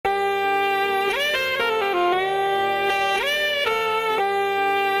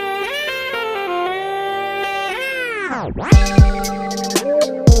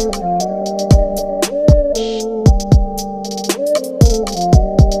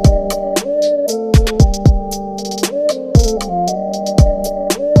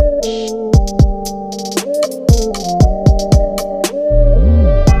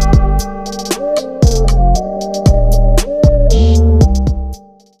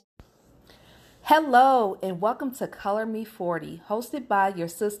Hello, and welcome to Color Me 40, hosted by your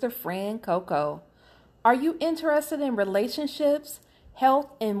sister friend Coco. Are you interested in relationships,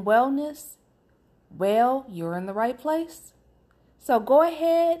 health, and wellness? Well, you're in the right place. So go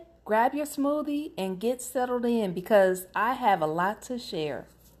ahead, grab your smoothie, and get settled in because I have a lot to share.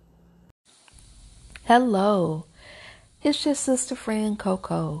 Hello, it's your sister friend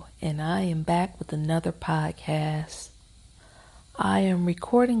Coco, and I am back with another podcast. I am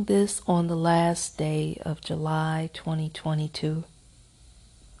recording this on the last day of July 2022.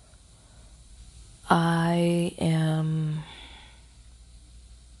 I am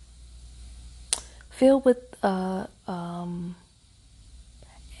filled with an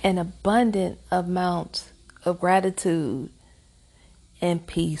abundant amount of gratitude and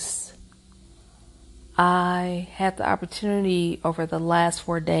peace. I had the opportunity over the last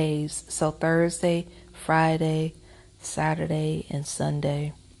 4 days, so Thursday, Friday, Saturday, and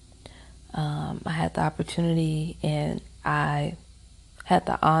Sunday. I had the opportunity and I had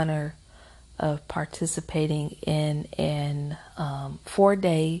the honor of participating in an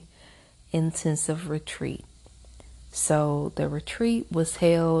 4-day intensive retreat. So the retreat was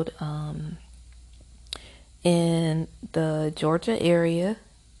held in the Georgia area.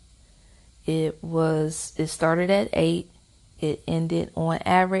 It started at 8. It ended on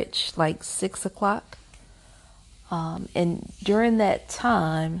average like 6 o'clock. And during that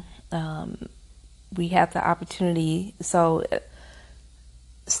time, we had the opportunity. So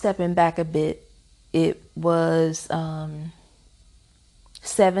stepping back a bit, it was 7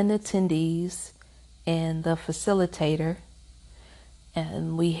 attendees and the facilitator,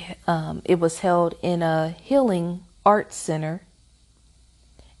 and it was held in a healing arts center,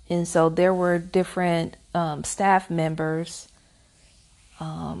 and so there were different staff members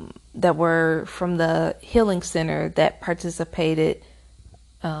that were from the healing center that participated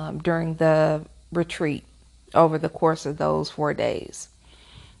during the retreat over the course of those 4 days.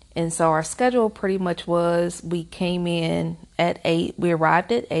 And so our schedule pretty much was, we came in at 8. We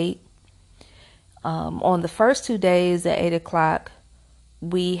arrived at 8. On the first 2 days at 8 o'clock,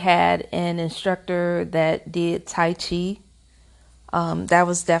 we had an instructor that did Tai Chi. That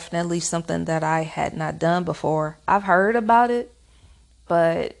was definitely something that I had not done before. I've heard about it,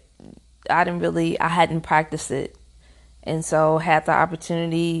 but I hadn't practiced it. And so had the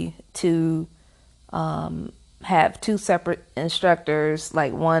opportunity to have 2 separate instructors,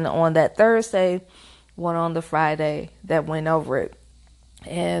 like one on that Thursday, one on the Friday, that went over it.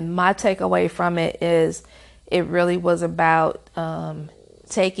 And my takeaway from it is it really was about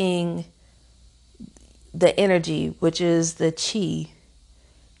taking the energy, which is the chi,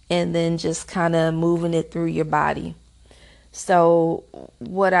 and then just kind of moving it through your body. So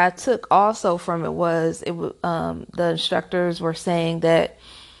what I took also from it was the instructors were saying that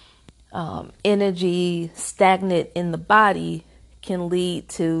energy stagnant in the body can lead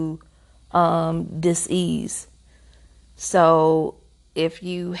to dis-ease. So if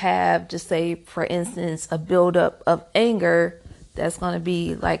you have, just say, for instance, a buildup of anger that's going to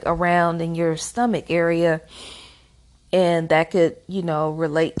be like around in your stomach area, and that could,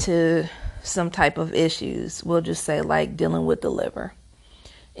 relate to some type of issues. We'll just say like dealing with the liver.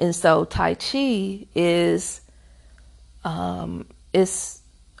 And so Tai Chi is, I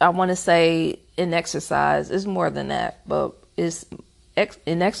want to say an exercise. It's more than that, but it's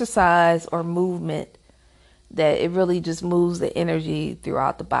an exercise or movement that it really just moves the energy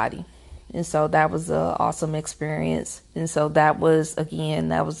throughout the body. And so that was an awesome experience. And so that was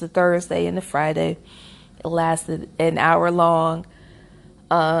the Thursday and the Friday. It lasted an hour long.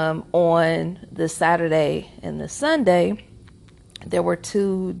 On the Saturday and the Sunday, there were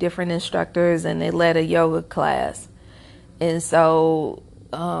 2 different instructors and they led a yoga class. And so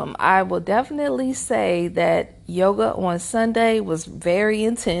I will definitely say that yoga on Sunday was very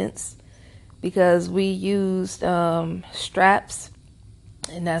intense because we used straps,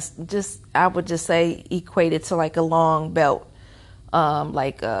 and that's just, I would just say, equated to like a long belt,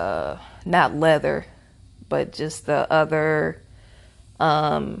 like not leather, but just the other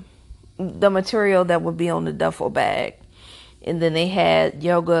the material that would be on the duffel bag. And then they had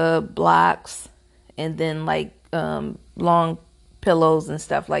yoga blocks, and then like long pillows and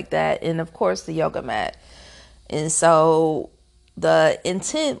stuff like that, and of course the yoga mat. And so the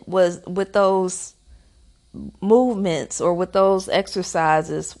intent was, with those movements or with those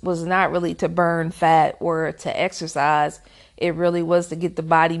exercises, was not really to burn fat or to exercise. It really was to get the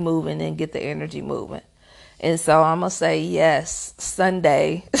body moving and get the energy moving. And so I'm going to say, yes,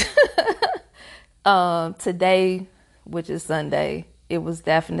 Sunday, today, which is Sunday, it was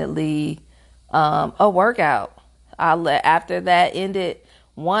definitely a workout. After that ended,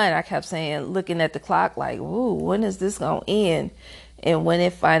 one, I kept saying, looking at the clock, like, "Ooh, when is this gonna end?" And when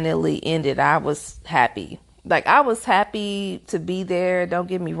it finally ended, I was happy. Like, I was happy to be there. Don't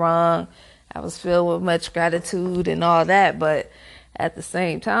get me wrong. I was filled with much gratitude and all that. But at the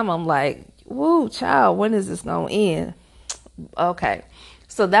same time, I'm like, "Woo, child, when is this gonna end?" Okay.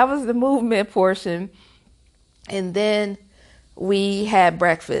 So that was the movement portion. And then we had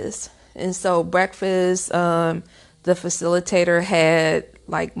breakfast. And so breakfast, the facilitator had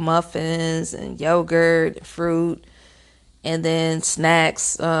like muffins and yogurt, fruit, and then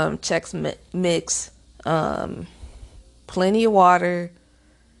snacks, Chex Mix, plenty of water,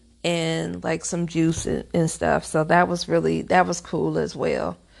 and like some juice and stuff. So that was cool as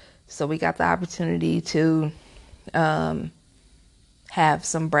well. So we got the opportunity to have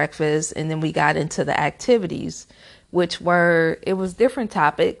some breakfast, and then we got into the activities, it was different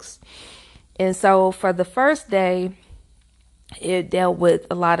topics. And so for the first day, it dealt with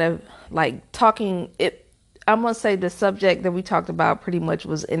a lot of like I'm going to say the subject that we talked about pretty much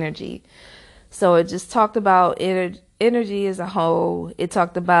was energy. So it just talked about energy as a whole. It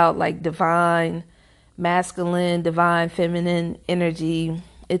talked about like divine masculine, divine feminine energy.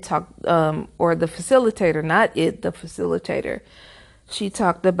 It talked, or the facilitator, not it, the facilitator. She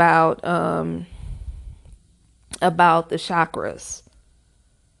talked about the chakras.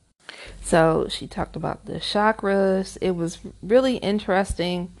 So she talked about the chakras. It was really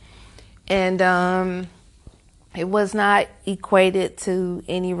interesting. And it was not equated to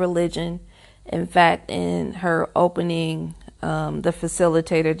any religion. In fact, in her opening, the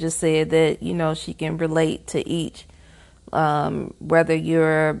facilitator just said that, she can relate to each, whether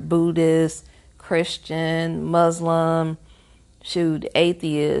you're Buddhist, Christian, Muslim,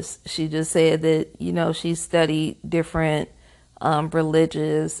 atheist. She just said that, she studied different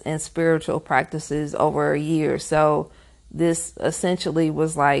religious and spiritual practices over a year. So this essentially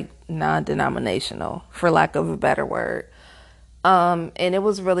was like non-denominational, for lack of a better word. And it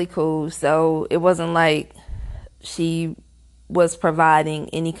was really cool. So it wasn't like she was providing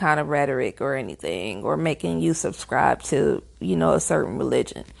any kind of rhetoric or anything, or making you subscribe to, a certain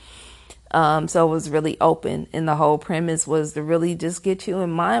religion. So it was really open, and the whole premise was to really just get you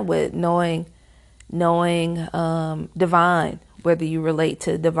in mind with knowing divine, whether you relate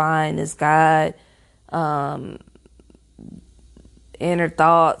to divine as God, inner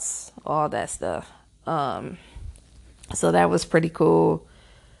thoughts, all that stuff. So that was pretty cool.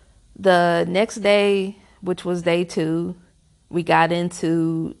 The next day, which was day 2, we got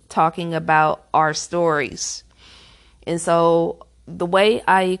into talking about our stories. And so the way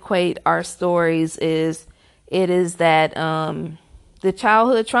I equate our stories is that the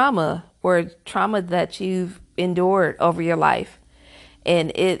childhood trauma or trauma that you've endured over your life.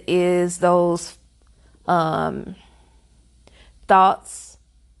 And it is those thoughts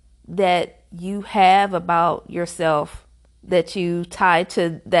that you have about yourself that you tie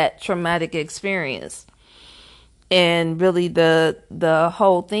to that traumatic experience. And really the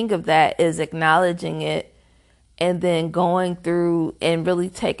whole thing of that is acknowledging it, and then going through and really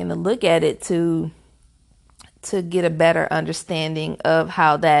taking a look at it to get a better understanding of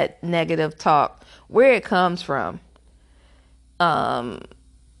how that negative talk, where it comes from.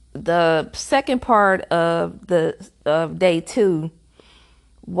 The second part of day 2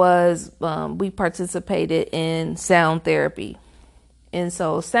 was we participated in sound therapy. And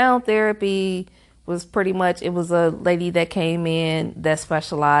so sound therapy was pretty much, it was a lady that came in that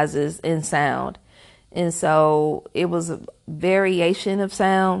specializes in sound. And so it was a variation of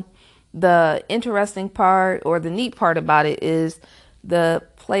sound. The interesting part, or the neat part about it, is the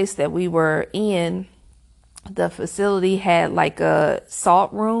place that we were in, the facility had like a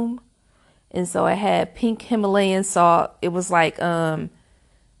salt room. And so it had pink Himalayan salt. It was like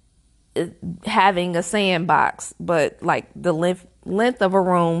having a sandbox, but like the length of a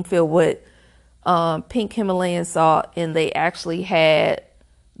room filled with pink Himalayan salt. And they actually had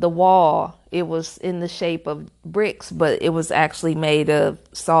the wall, it was in the shape of bricks, but it was actually made of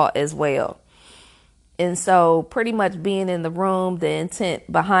salt as well. And so pretty much being in the room, the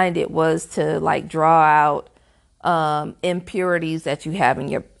intent behind it was to like draw out impurities that you have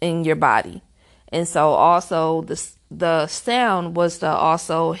in your body. And so also the sound was to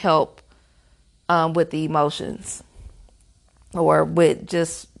also help with the emotions, or with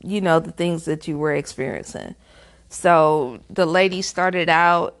just, the things that you were experiencing. So the lady started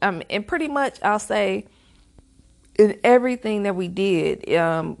out, and pretty much I'll say in everything that we did.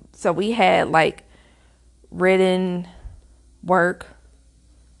 So we had like written work,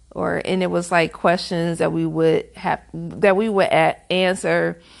 and it was like questions that we would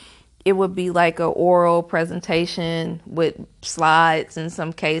answer. it would be like a oral presentation with slides in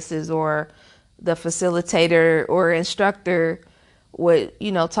some cases, or the facilitator or instructor would,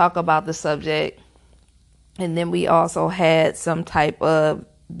 talk about the subject. And then we also had some type of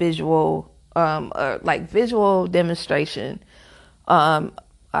visual, like visual demonstration.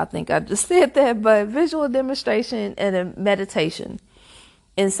 I think I just said that, but visual demonstration and a meditation.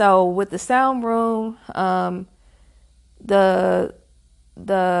 And so with the sound room, the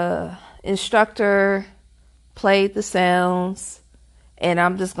instructor played the sounds, and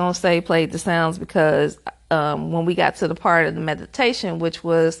I'm just going to say played the sounds because when we got to the part of the meditation, which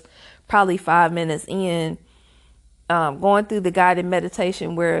was probably 5 minutes in, going through the guided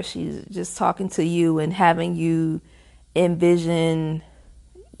meditation where she's just talking to you and having you envision,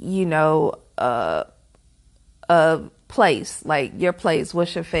 a place, like your place.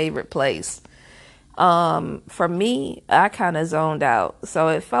 What's your favorite place? For me, I kind of zoned out. So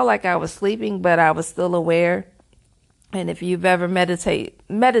it felt like I was sleeping, but I was still aware. And if you've ever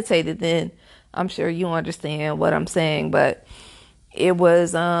meditated, then I'm sure you understand what I'm saying. But it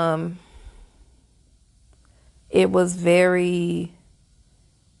was very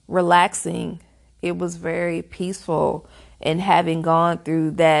relaxing. It was very peaceful. And having gone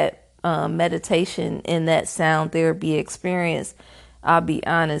through that meditation and that sound therapy experience, I'll be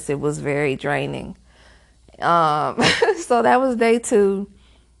honest, it was very draining. So that was day 2.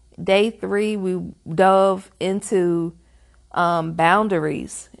 Day 3, we dove into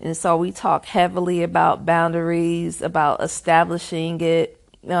boundaries. And so we talked heavily about boundaries, about establishing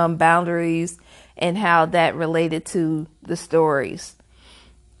boundaries, and how that related to the stories.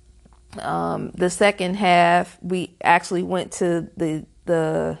 The second half, we actually went to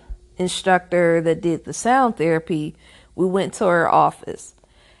the instructor that did the sound therapy. We went to her office,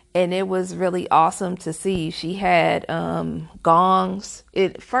 and it was really awesome to see. She had gongs.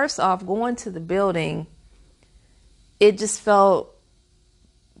 First off, going to the building, it just felt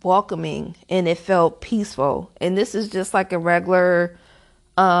welcoming and it felt peaceful. And this is just like a regular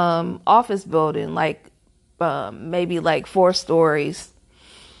office building, like maybe like 4 stories.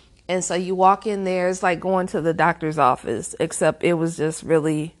 And so you walk in there, it's like going to the doctor's office, except it was just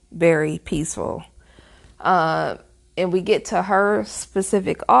really very peaceful. And we get to her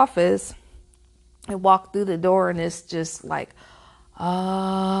specific office and walk through the door, and it's just like,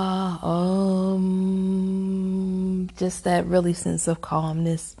 just that really sense of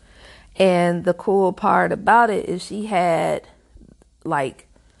calmness. And the cool part about it is she had like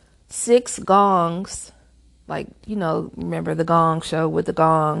 6 gongs, like, remember the Gong Show with the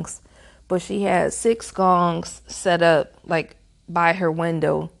gongs, but she had 6 gongs set up like by her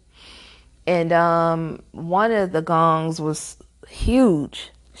window. And one of the gongs was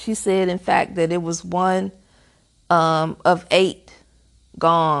huge. She said, in fact, that it was one of 8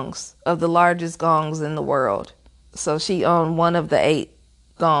 gongs, of the largest gongs in the world. So she owned one of the 8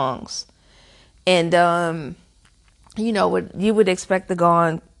 gongs. And, you would expect the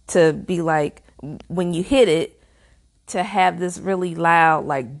gong to be like, when you hit it, to have this really loud,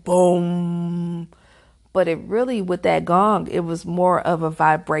 like, boom. But it really, with that gong, it was more of a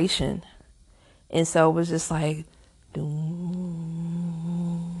vibration. And so it was just like, doom.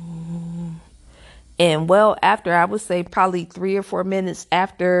 And well, after, I would say probably 3 or 4 minutes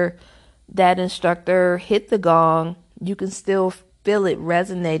after that instructor hit the gong, you can still feel it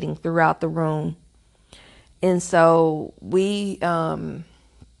resonating throughout the room. And so we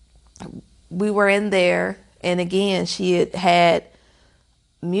were in there, and again, she had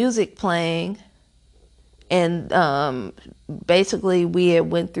music playing, and basically we had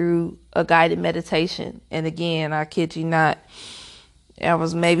went through a guided meditation. And again, I kid you not, I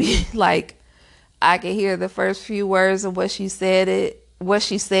was maybe like, I could hear the first few words of what she said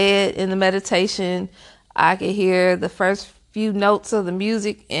in the meditation. I could hear the first few notes of the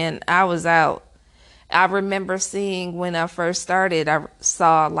music, and I was out. I remember seeing, when I first started, I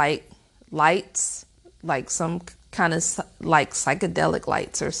saw like lights, like some kind of like psychedelic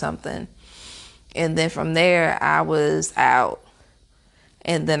lights or something. And then from there, I was out.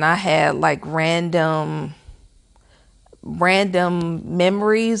 And then I had like random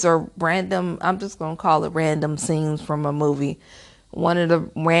memories, or I'm just going to call it random scenes from a movie. One of the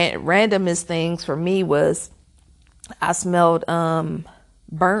randomest things for me was I smelled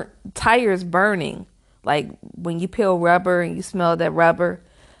burnt tires burning. Like when you peel rubber and you smell that rubber,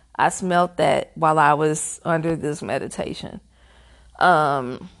 I smelled that while I was under this meditation.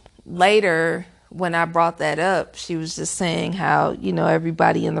 Later, when I brought that up, she was just saying how,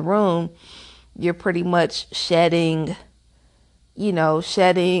 everybody in the room, you're pretty much shedding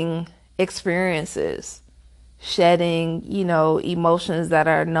experiences. shedding, emotions that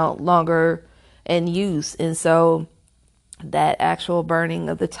are no longer in use. And so that actual burning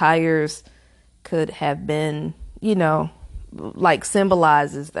of the tires could have been, like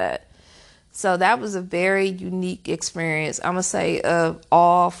symbolizes that. So that was a very unique experience. I'm going to say of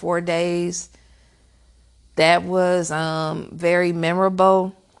all 4 days, that was very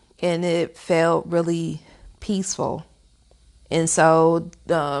memorable, and it felt really peaceful. And so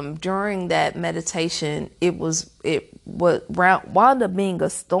during that meditation, it wound up being a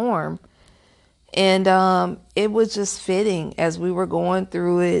storm. And it was just fitting as we were going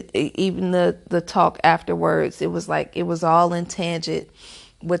through it. Even the talk afterwards, it was like it was all in tangent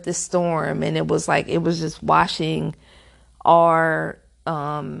with the storm. And it was like it was just washing our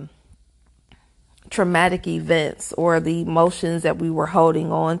traumatic events or the emotions that we were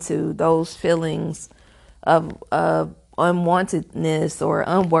holding on to, those feelings of unwantedness or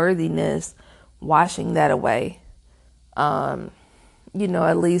unworthiness, washing that away, at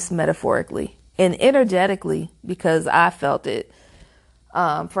least metaphorically and energetically, because I felt it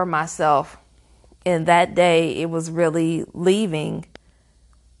for myself. And that day, it was really leaving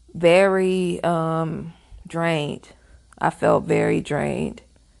very drained. I felt very drained.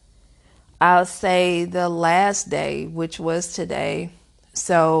 I'll say the last day, which was today.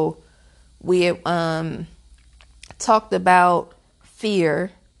 So we talked about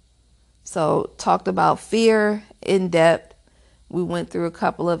fear. So talked about fear in depth. We went through a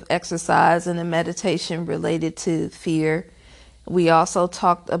couple of exercises and a meditation related to fear. We also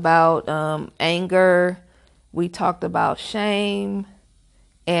talked about anger. We talked about shame.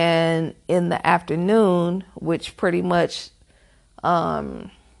 And in the afternoon, which pretty much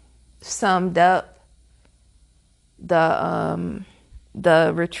summed up the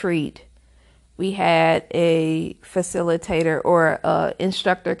retreat, we had a facilitator or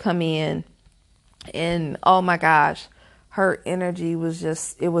instructor come in, and oh my gosh, her energy was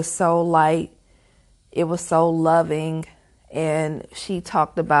it was so light, it was so loving, and she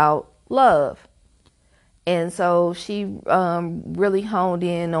talked about love. And so she really honed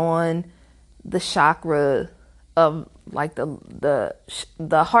in on the chakra of like the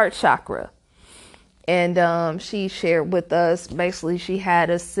heart chakra. And she shared with us, basically she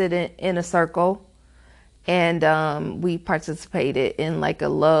had us sit in a circle, and we participated in like a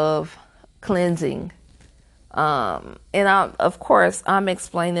love cleansing. And of course I'm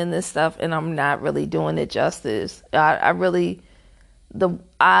explaining this stuff and I'm not really doing it justice. I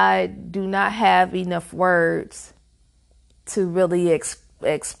do not have enough words to really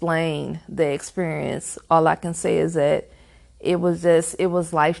explain the experience. All I can say is that it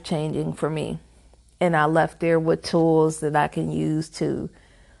was life changing for me. And I left there with tools that I can use to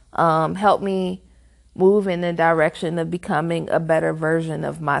help me move in the direction of becoming a better version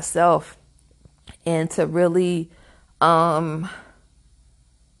of myself, and to really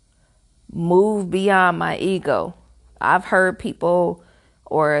move beyond my ego. I've heard people,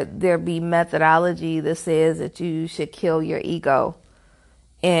 or there be methodology that says that you should kill your ego.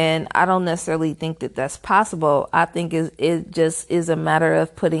 And I don't necessarily think that that's possible. I think it just is a matter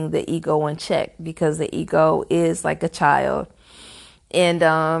of putting the ego in check, because the ego is like a child. And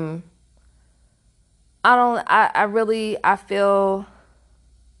I feel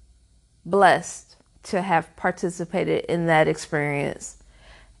blessed to have participated in that experience.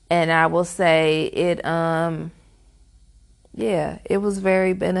 And I will say it was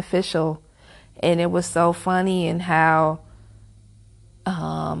very beneficial, and it was so funny in how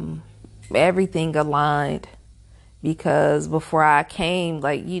everything aligned, because before I came,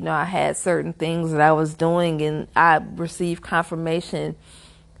 I had certain things that I was doing, and I received confirmation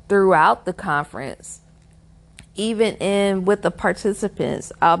throughout the conference, even with the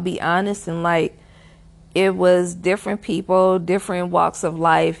participants. I'll be honest, and it was different people, different walks of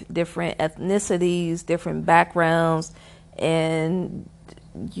life, different ethnicities, different backgrounds, and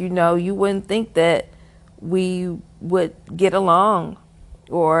you wouldn't think that we would get along,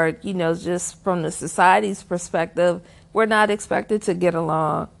 or just from the society's perspective, we're not expected to get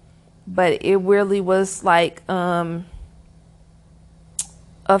along. But it really was like a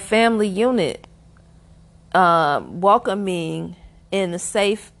family unit, welcoming in a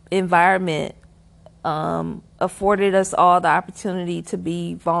safe environment, afforded us all the opportunity to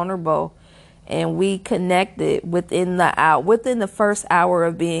be vulnerable, and we connected within the first hour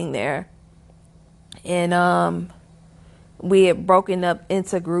of being there. And we had broken up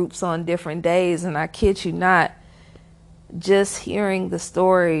into groups on different days, and I kid you not, just hearing the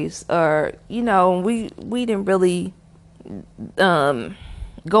stories, or we didn't really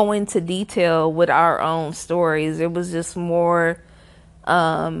go into detail with our own stories. It was just more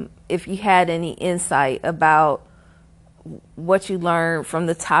If you had any insight about what you learned from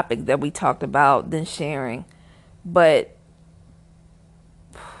the topic that we talked about, then sharing. But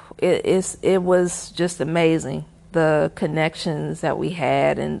it was just amazing, the connections that we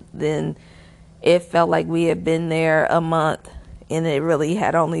had, and then it felt like we had been there a month, and it really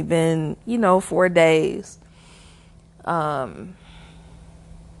had only been 4 days. I'll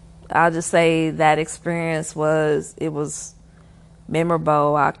just say that experience was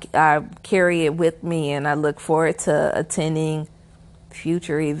memorable. I carry it with me, and I look forward to attending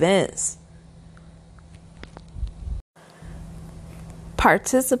future events.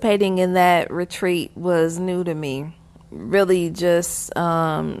 Participating in that retreat was new to me. Really just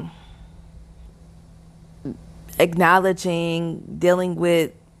acknowledging, dealing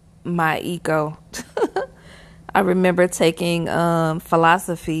with my ego. I remember taking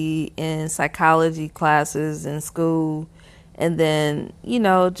philosophy and psychology classes in school, and then,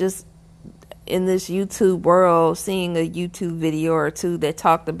 just in this YouTube world, seeing a YouTube video or two that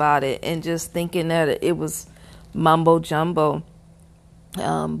talked about it and just thinking that it was mumbo jumbo.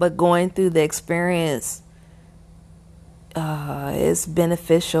 But going through the experience is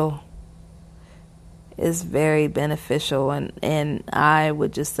beneficial. It's very beneficial, and I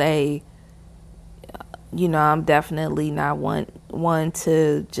would just say, I'm definitely not one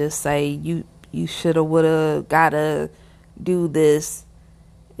to just say you shoulda, woulda, gotta do this.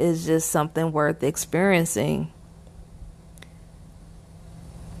 It's just something worth experiencing.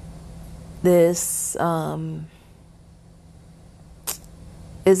 This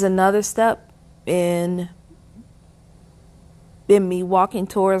is another step in me walking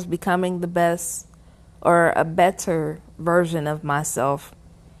towards becoming the best or a better version of myself,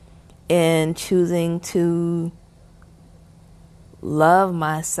 and choosing to love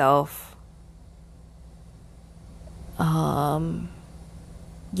myself.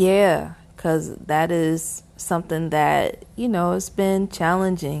 Because that is something that, it's been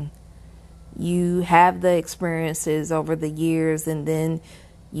challenging. You have the experiences over the years, and then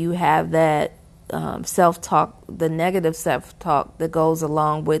you have that self-talk, the negative self-talk that goes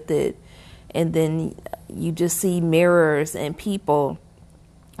along with it. And then you just see mirrors and people,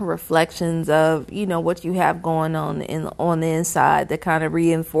 reflections of, what you have going on on the inside that kind of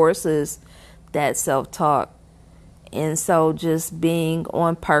reinforces that self-talk. And so just being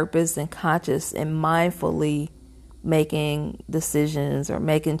on purpose and conscious and mindfully making decisions or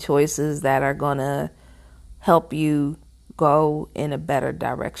making choices that are going to help you go in a better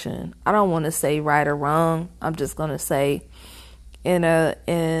direction. I don't want to say right or wrong. I'm just going to say in a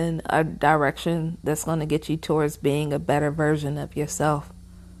direction that's going to get you towards being a better version of yourself.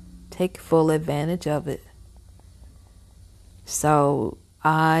 Take full advantage of it. So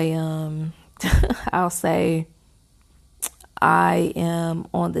I'll say I am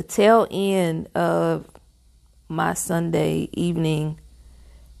on the tail end of my Sunday evening.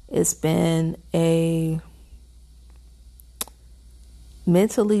 It's been a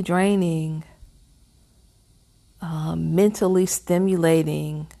mentally draining, mentally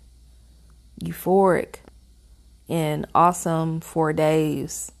stimulating, euphoric, and awesome 4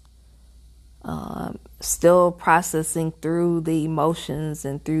 days. Still processing through the emotions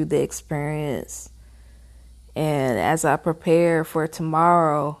and through the experience. And as I prepare for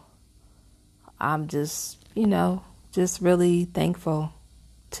tomorrow, I'm just really thankful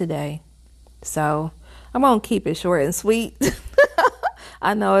today. So I'm going to keep it short and sweet.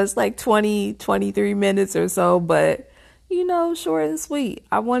 I know it's like 23 minutes or so, but short and sweet.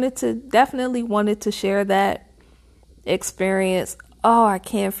 I definitely wanted to share that experience. Oh, I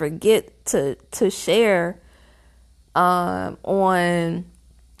can't forget to share on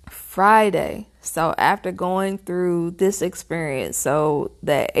Friday. So after going through this experience, so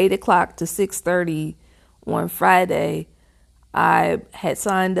that 8 o'clock to 6:30 on Friday, I had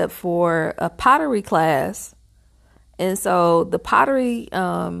signed up for a pottery class. And so the pottery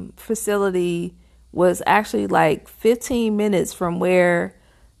facility was actually like 15 minutes from where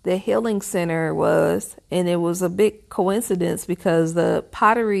the healing center was. And it was a big coincidence because the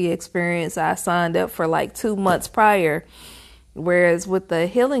pottery experience I signed up for like 2 months prior. Whereas with the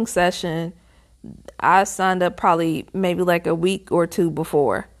healing session, I signed up probably maybe like a week or two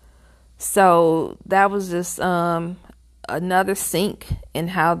before. So that was just another sync in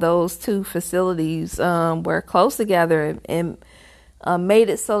how those two facilities were close together, and made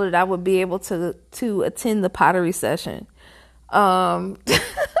it so that I would be able to attend the pottery session. So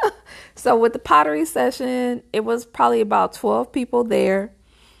with the pottery session, it was probably about 12 people there,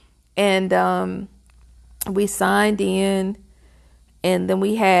 and we signed in. And then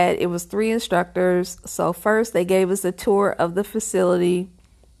it was 3 instructors. So first they gave us a tour of the facility.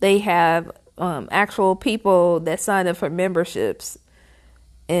 They have actual people that signed up for memberships.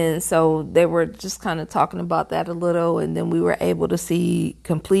 And so they were just kind of talking about that a little. And then we were able to see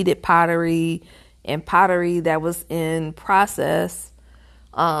completed pottery and pottery that was in process.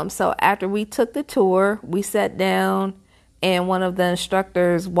 So after we took the tour, we sat down and one of the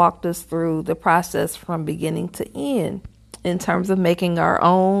instructors walked us through the process from beginning to end in terms of making our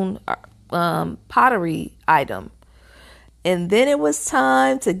own pottery item. And then it was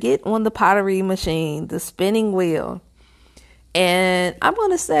time to get on the pottery machine, the spinning wheel. And I'm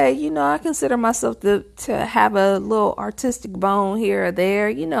going to say, I consider myself to have a little artistic bone here or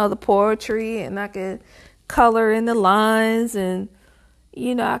there, the poetry, and I can color in the lines and,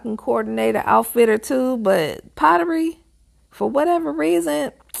 I can coordinate an outfit or two. But pottery, for whatever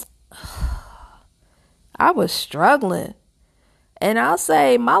reason, I was struggling. And I'll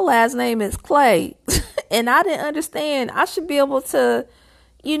say my last name is Clay. And I didn't understand. I should be able to,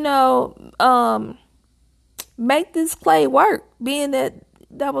 make this clay work, being that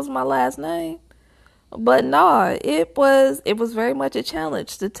was my last name. But no, it was very much a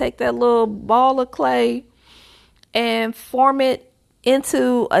challenge to take that little ball of clay and form it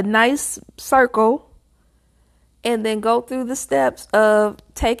into a nice circle, and then go through the steps of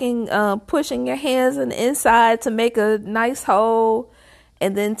pushing your hands on the inside to make a nice hole,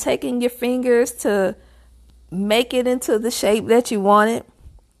 and then taking your fingers to make it into the shape that you wanted.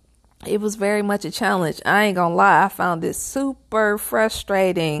 It was very much a challenge. I ain't gonna lie. I found it super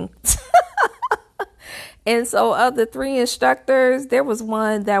frustrating. And so of the 3 instructors, there was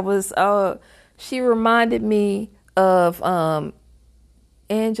one that was, she reminded me of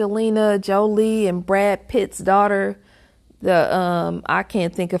Angelina Jolie and Brad Pitt's daughter. I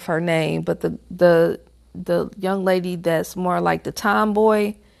can't think of her name, but the young lady that's more like the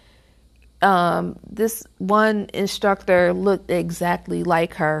tomboy. This one instructor looked exactly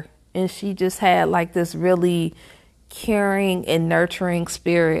like her. And she just had like this really caring and nurturing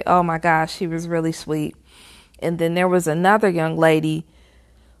spirit. Oh my gosh, she was really sweet. And then there was another young lady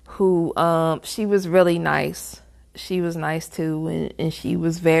who, she was really nice. She was nice too. And she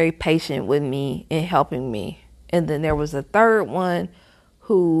was very patient with me and helping me. And then there was a third one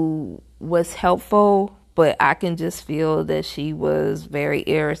who was helpful, but I can just feel that she was very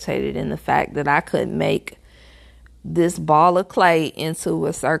irritated in the fact that I couldn't make this ball of clay into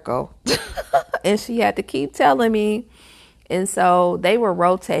a circle. And she had to keep telling me. And so they were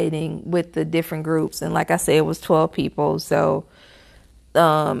rotating with the different groups. And like I said, it was 12 people. So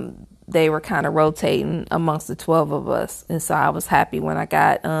they were kind of rotating amongst the 12 of us. And so I was happy when I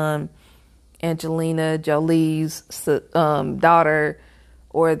got Angelina Jolie's daughter,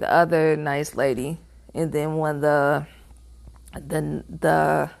 or the other nice lady. And then when the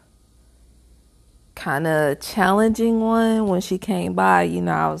kind of challenging one, when she came by,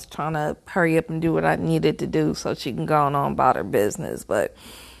 I was trying to hurry up and do what I needed to do so she can go on about her business. But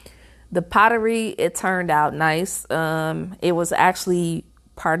the pottery, it turned out nice. It was actually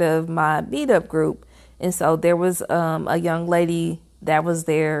part of my meetup group. And so there was a young lady that was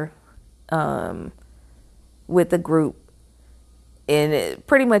there with the group. And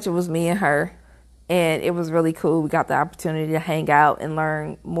pretty much it was me and her. And it was really cool. We got the opportunity to hang out and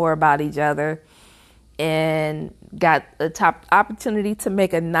learn more about each other. And got a top opportunity to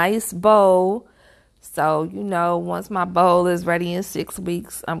make a nice bowl. So, once my bowl is ready in 6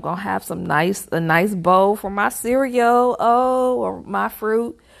 weeks, I'm going to have a nice bowl for my cereal, or my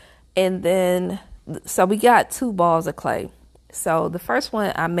fruit. And then, so we got 2 balls of clay. So the first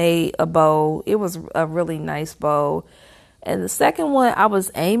one, I made a bowl. It was a really nice bowl. And the second one, I was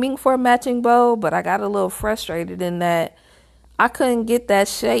aiming for a matching bowl, but I got a little frustrated in that I couldn't get that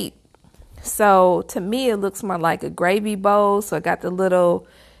shape. So to me, it looks more like a gravy bowl. So I got the little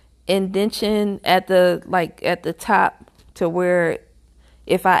indentation at the top, to where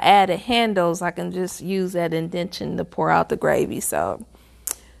if I added handles, I can just use that indentation to pour out the gravy. So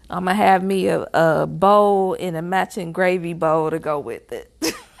I'm going to have me a bowl and a matching gravy bowl to go with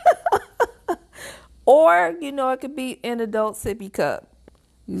it. Or, it could be an adult sippy cup.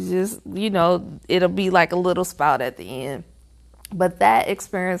 You just, it'll be like a little spout at the end. But that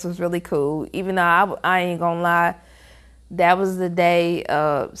experience was really cool. Even though I ain't gonna lie, that was the day,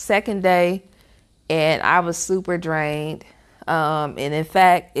 second day, and I was super drained. And in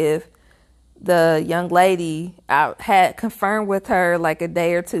fact, if the young lady, I had confirmed with her like a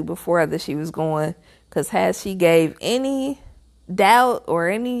day or two before that she was going, because had she gave any doubt or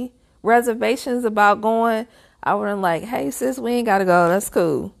any reservations about going, I would have like, hey sis, we ain't gotta go, that's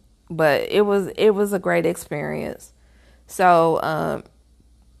cool. But it was a great experience. So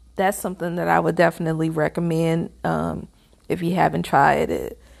that's something that I would definitely recommend if you haven't tried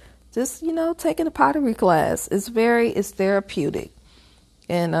it. Just, taking a pottery class. It's therapeutic.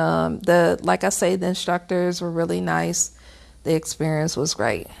 And like I say, the instructors were really nice. The experience was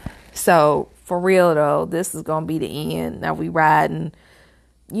great. So for real though, this is gonna be the end. Now we riding,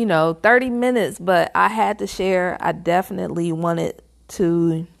 30 minutes, but I had to share. I definitely wanted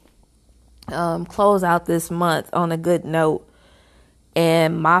to close out this month on a good note.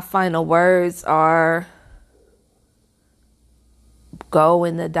 And my final words are, go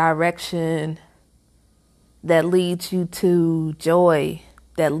in the direction that leads you to joy,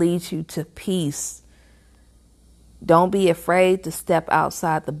 that leads you to peace. Don't be afraid to step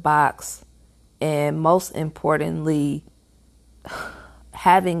outside the box. And most importantly,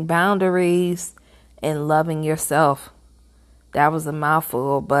 having boundaries and loving yourself. That was a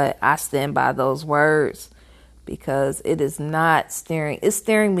mouthful, but I stand by those words because it is not it's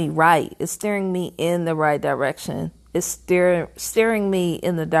steering me right. It's steering me in the right direction. It's steering me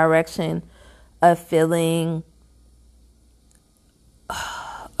in the direction of feeling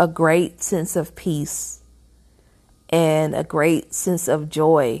a great sense of peace and a great sense of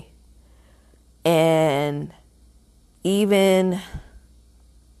joy. And even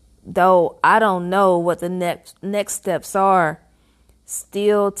though I don't know what the next steps are,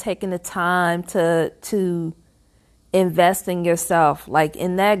 still taking the time to invest in yourself. Like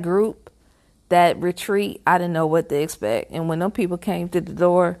in that group, that retreat, I didn't know what to expect. And when them people came to the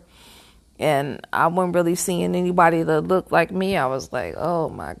door and I wasn't really seeing anybody that looked like me, I was like, oh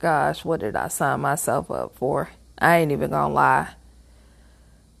my gosh, what did I sign myself up for? I ain't even gonna lie.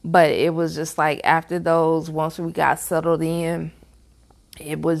 But it was just like after those, once we got settled in,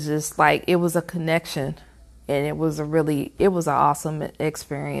 it was just like, it was a connection, and it was an awesome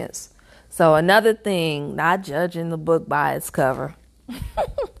experience. So another thing, not judging the book by its cover.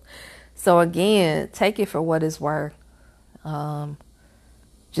 So again, take it for what it's worth.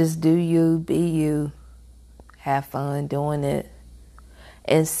 Just do you, be you, have fun doing it.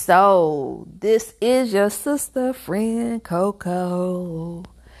 And so this is your sister friend Coco,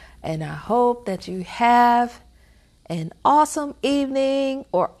 and I hope that you have an awesome evening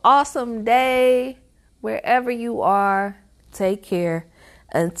or awesome day wherever you are. Take care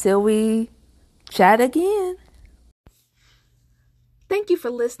until we chat again. Thank you for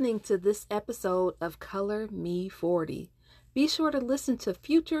listening to this episode of Color Me 40. Be sure to listen to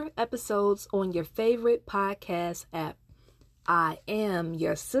future episodes on your favorite podcast app. I am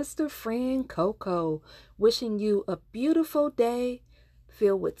your sister friend Coco, wishing you a beautiful day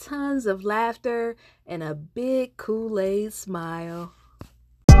filled with tons of laughter and a big Kool-Aid smile.